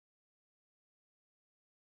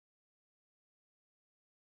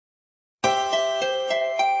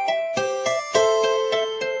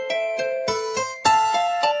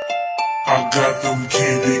I got them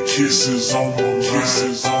candy kisses on my mind.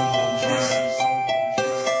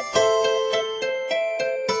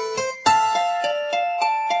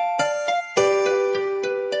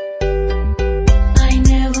 I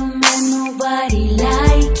never met nobody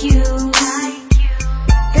like you,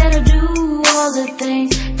 that'll do all the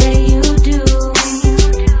things that you do.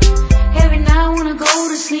 Every night when I go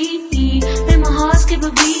to sleep, make my heart skip a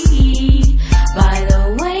beat by the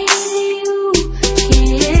way that you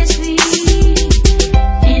kiss me.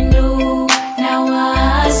 And ooh, now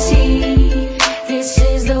I see this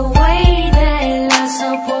is the way that love's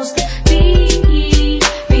supposed to be.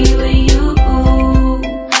 Be with you,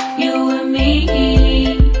 you and me.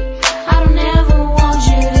 I don't ever want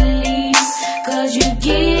you to leave, 'cause you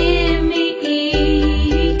give me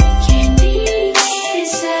candy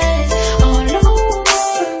kisses all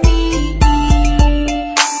over me.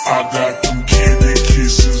 I got them candy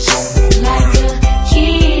kisses on my Like mind. a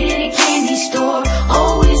kid in a candy store,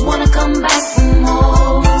 always wanna come back for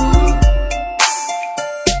more.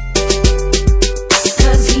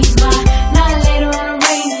 'Cause he's my night later on a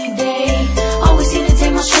rainy day, always seem to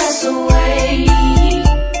take my stress away.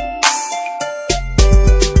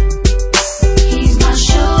 He's my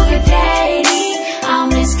sugar daddy, I'm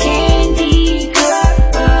his candy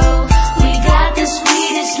girl. We got the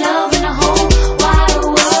sweetest love in the whole wide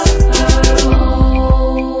world.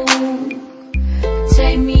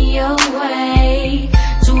 Take me away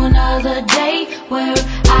to another day where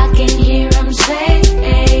I can hear him say,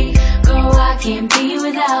 girl, I can't be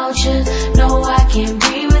without you. No, I can't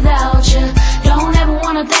be without you. Don't ever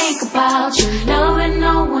wanna think about you, loving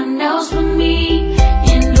no one else but me.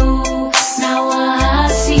 And ooh, now I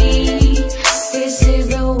see this is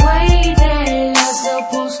the way that love's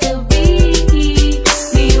supposed to be.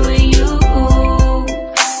 Be with you,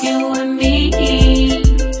 you and me.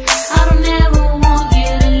 I don't ever want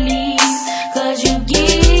you to leave, 'cause you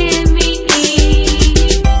give me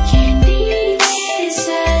candy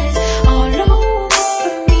kisses all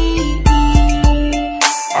over me.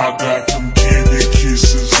 I got them candy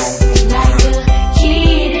kisses on my Like mind. a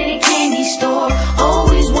kid in a candy store,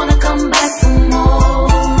 always wanna come back for more.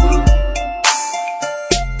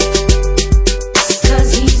 'Cause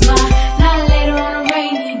he's my night later on a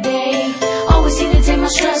rainy day, always seem to take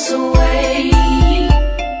my stress away.